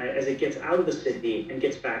as it gets out of the city and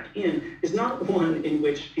gets back in is not one in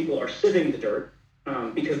which people are sieving the dirt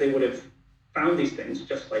because they would have found these things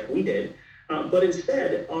just like we did, but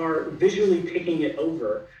instead are visually picking it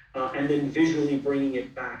over and then visually bringing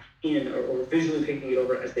it back in, or visually picking it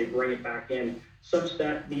over as they bring it back in, such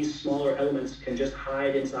that these smaller elements can just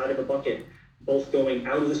hide inside of a bucket, both going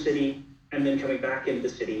out of the city and then coming back into the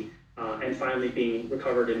city, and finally being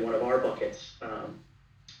recovered in one of our buckets.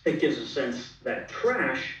 It gives a sense that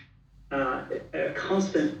trash, a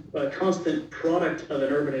constant product of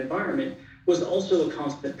an urban environment, was also a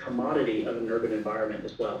constant commodity of an urban environment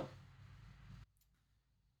as well.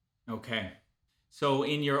 Okay. So,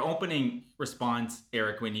 in your opening response,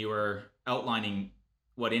 Eric, when you were outlining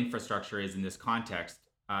what infrastructure is in this context,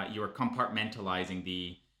 you were compartmentalizing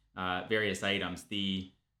the various items.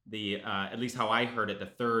 The at least how I heard it, the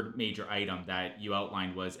third major item that you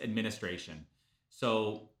outlined was administration.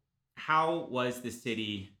 So, how was the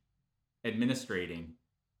city administrating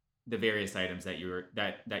the various items that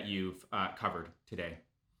you've covered today?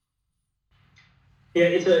 Yeah,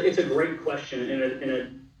 it's a great question,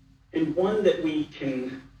 and one that we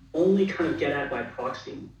can only kind of get at by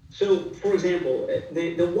proxy. So, for example,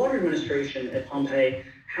 the water administration at Pompeii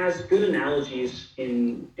has good analogies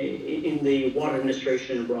in the water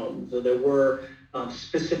administration in Rome. So there were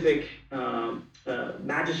specific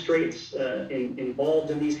magistrates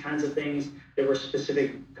involved in these kinds of things. There were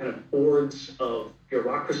specific kind of boards of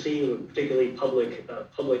bureaucracy, particularly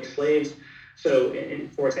public slaves. So,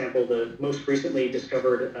 for example, the most recently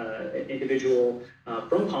discovered individual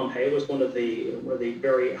from Pompeii was one of the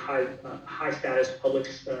very high status public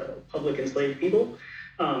enslaved people.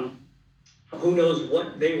 Who knows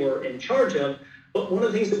what they were in charge of? But one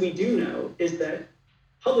of the things that we do know is that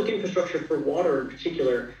public infrastructure for water, in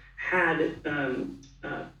particular, had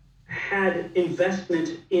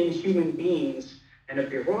investment in human beings and a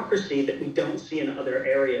bureaucracy that we don't see in other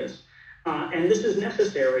areas. And this is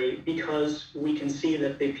necessary because we can see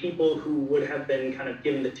that the people who would have been kind of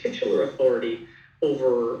given the titular authority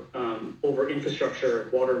over infrastructure,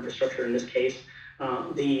 water infrastructure in this case,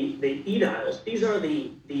 the aediles, these are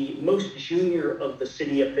the most junior of the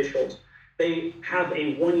city officials. They have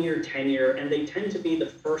a 1-year tenure, and they tend to be the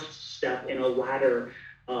first step in a ladder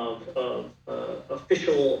of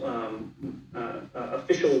official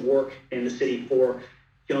work in the city for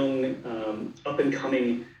young up and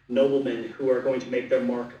coming noblemen who are going to make their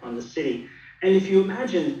mark on the city. And if you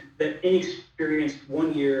imagine that inexperienced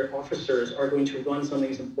 1-year officers are going to run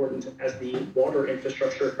something as important as the water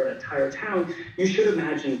infrastructure for an entire town, you should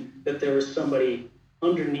imagine that there is somebody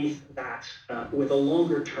underneath that with a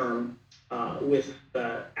longer term, with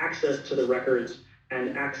access to the records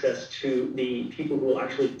and access to the people who will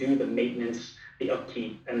actually do the maintenance, the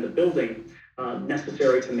upkeep, and the building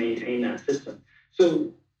necessary to maintain that system.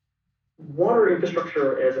 So water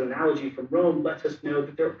infrastructure, as an analogy from Rome, lets us know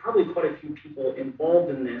that there are probably quite a few people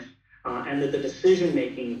involved in this, and that the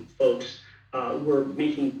decision-making folks were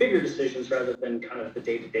making bigger decisions rather than kind of the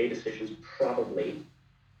day-to-day decisions, probably.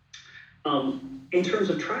 In terms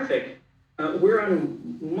of traffic, we're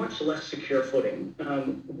on much less secure footing.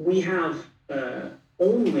 We have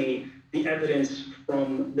only the evidence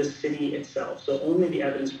from the city itself, so only the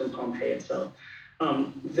evidence from Pompeii itself.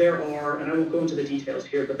 There are, and I won't go into the details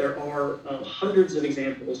here, but there are hundreds of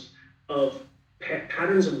examples of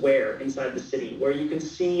patterns of wear inside the city where you can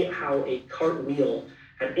see how a cart wheel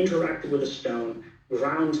had interacted with a stone,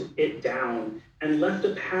 ground it down, and left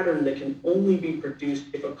a pattern that can only be produced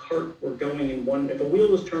if a cart were going if a wheel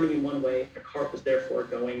was turning in one way, a cart was therefore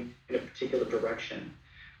going in a particular direction.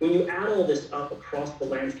 When you add all this up across the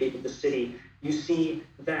landscape of the city, you see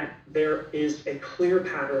that there is a clear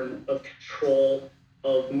pattern of control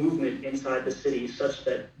of movement inside the city, such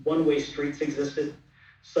that one-way streets existed,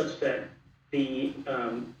 such that the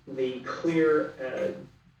clear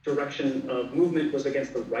direction of movement was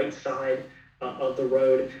against the right side of the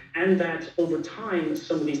road, and that over time,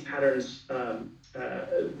 some of these patterns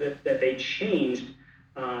that they changed,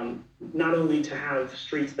 not only to have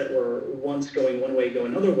streets that were once going one way, go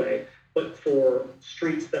another way, but for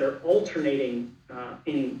streets that are alternating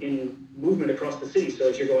in movement across the city. So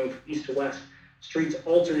as you're going from east to west, streets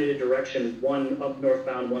alternated direction, one up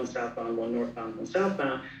northbound, one southbound, one northbound, one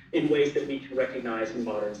southbound, in ways that we can recognize in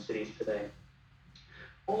modern cities today.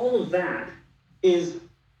 All of that is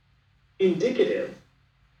indicative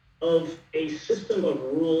of a system of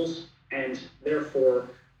rules and therefore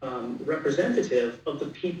representative of the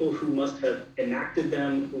people who must have enacted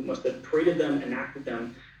them, who must have created them, enacted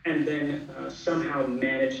them, and then somehow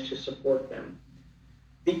managed to support them.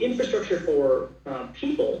 The infrastructure for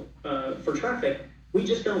people, for traffic, we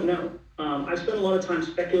just don't know. I've spent a lot of time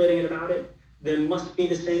speculating about it. There must be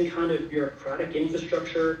the same kind of bureaucratic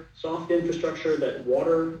infrastructure, soft infrastructure that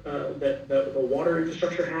the water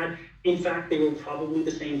infrastructure had. In fact, they were probably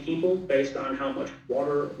the same people based on how much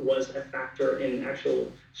water was a factor in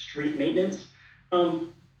actual street maintenance.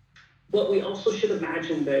 But we also should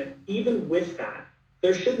imagine that even with that,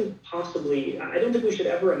 there shouldn't possibly, I don't think we should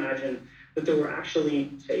ever imagine that there were actually,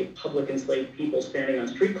 say, public enslaved people standing on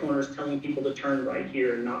street corners telling people to turn right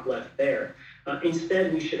here and not left there.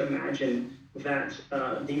 Instead, we should imagine that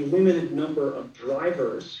the limited number of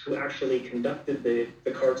drivers who actually conducted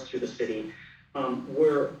the carts through the city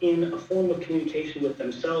were in a form of communication with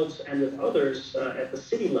themselves and with others at the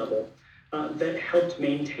city level that helped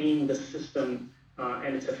maintain the system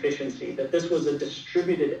and its efficiency, that this was a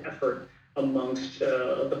distributed effort amongst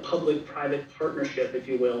the public-private partnership, if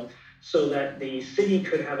you will, so that the city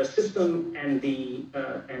could have a system and the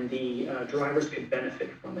drivers could benefit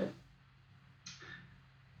from it.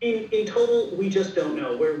 In total, we just don't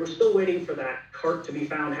know. We're still waiting for that cart to be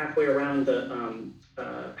found halfway around a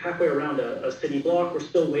city block. We're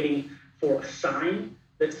still waiting for a sign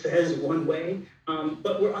that says one way,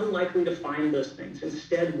 but we're unlikely to find those things.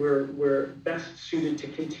 Instead, we're best suited to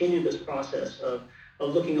continue this process of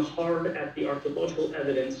looking hard at the archaeological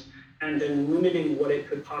evidence and then limiting what it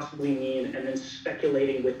could possibly mean, and then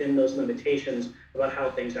speculating within those limitations about how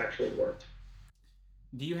things actually worked.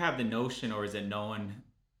 Do you have the notion, or is it known,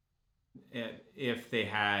 if they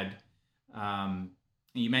had,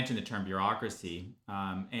 you mentioned the term bureaucracy,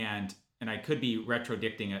 and I could be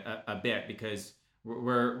retrodicting a bit, because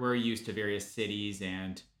we're used to various cities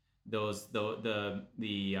and the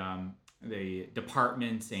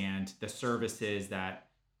departments and the services that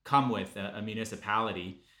come with a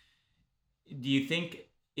municipality. Do you think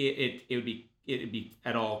it would be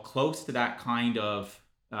at all close to that kind of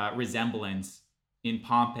resemblance in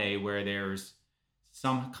Pompeii, where there's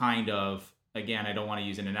some kind of, again, I don't want to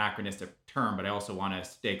use an anachronistic term, but I also want to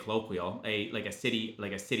stay colloquial, like a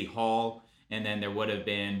city hall, and then there would have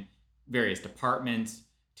been various departments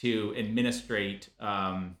to administrate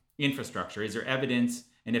infrastructure? Is there evidence?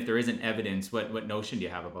 And if there isn't evidence, what notion do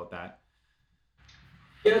you have about that?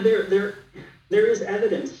 Yeah, there is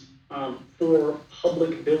evidence for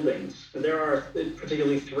public buildings. There are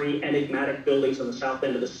particularly three enigmatic buildings on the south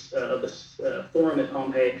end of this forum at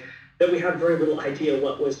Pompeii that we have very little idea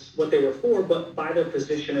what they were for, but by their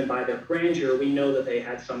position and by their grandeur, we know that they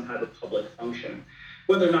had some type of public function.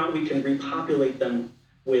 Whether or not we can repopulate them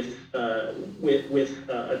with a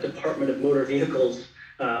Department of Motor Vehicles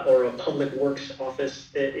or a public works office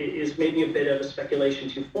is maybe a bit of a speculation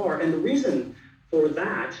too far. And the reason for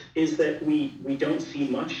that is that we don't see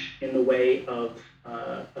much in the way of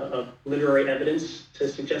literary evidence to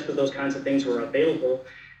suggest that those kinds of things were available.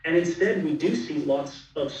 And instead, we do see lots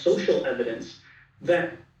of social evidence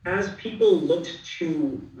that as people looked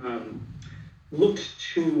to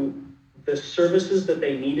the services that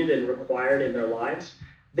they needed and required in their lives,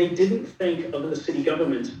 they didn't think of the city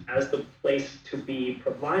government as the place to be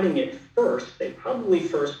providing it first. They probably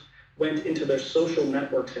first went into their social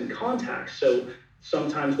networks and contacts. So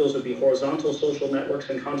sometimes those would be horizontal social networks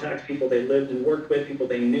and contacts, people they lived and worked with, people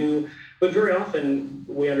they knew. But very often,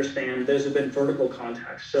 we understand those have been vertical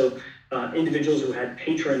contacts. So individuals who had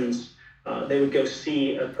patrons, they would go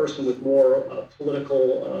see a person with more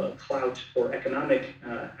political clout or economic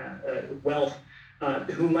wealth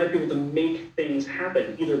who might be able to make things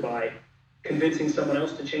happen, either by convincing someone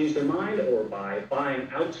else to change their mind, or by buying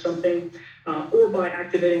out something, or by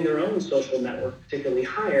activating their own social network, particularly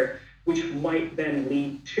higher, which might then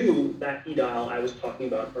lead to that edile I was talking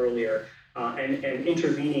about earlier, and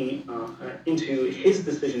intervening into his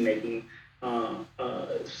decision-making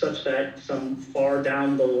such that some far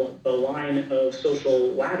down the line of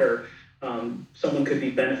social ladder, someone could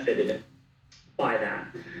be benefited by that.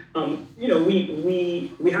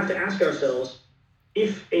 We have to ask ourselves,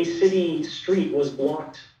 if a city street was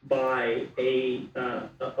blocked by a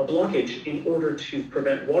blockage in order to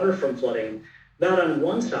prevent water from flooding, that on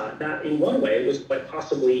one side, that in one way was quite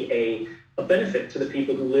possibly a benefit to the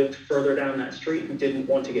people who lived further down that street who didn't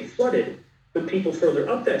want to get flooded. But people further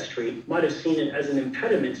up that street might have seen it as an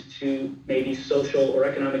impediment to maybe social or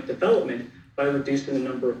economic development by reducing the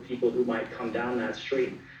number of people who might come down that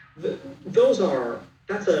street.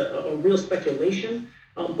 That's a real speculation,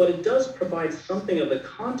 But it does provide something of the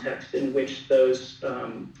context in which those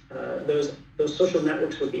social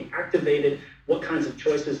networks would be activated, what kinds of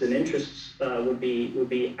choices and interests would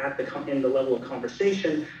be at in the level of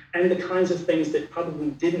conversation, and the kinds of things that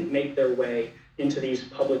probably didn't make their way into these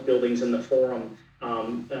public buildings in the forum,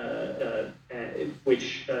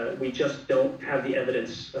 which we just don't have the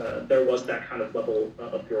evidence there was that kind of level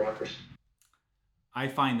of bureaucracy. I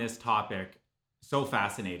find this topic so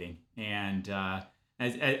fascinating, and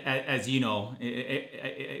as you know,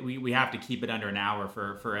 we have to keep it under an hour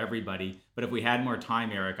for everybody. But if we had more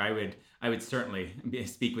time, Eric, I would certainly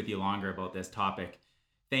speak with you longer about this topic.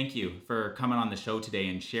 Thank you for coming on the show today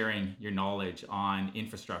and sharing your knowledge on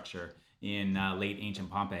infrastructure in late ancient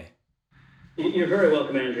Pompeii. You're very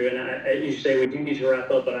welcome, Andrew. And you say we do need to wrap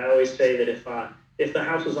up, but I always say that if the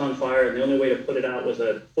house was on fire and the only way to put it out was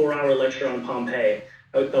a 4-hour lecture on Pompeii,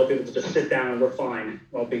 I would tell people to just sit down and we're fine.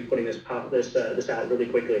 I'll be putting this out really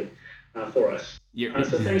quickly for us.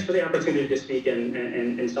 So thanks for the opportunity to speak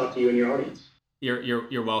and talk to you and your audience.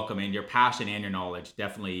 You're welcome, and your passion and your knowledge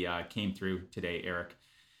definitely came through today, Eric.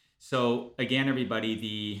 So again, everybody,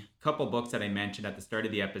 the couple books that I mentioned at the start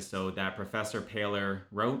of the episode that Professor Paylor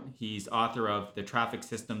wrote, he's author of The Traffic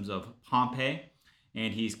Systems of Pompeii,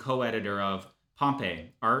 and he's co-editor of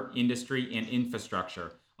Pompeii, Art, Industry, and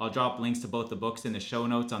Infrastructure. I'll drop links to both the books in the show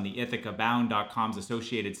notes on the ithacabound.com's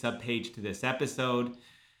associated subpage to this episode.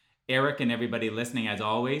 Eric and everybody listening, as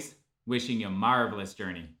always, wishing you a marvelous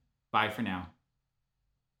journey. Bye for now.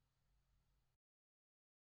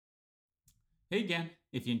 Hey again.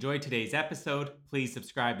 If you enjoyed today's episode, please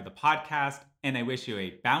subscribe to the podcast, and I wish you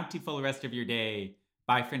a bountiful rest of your day.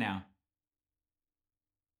 Bye for now.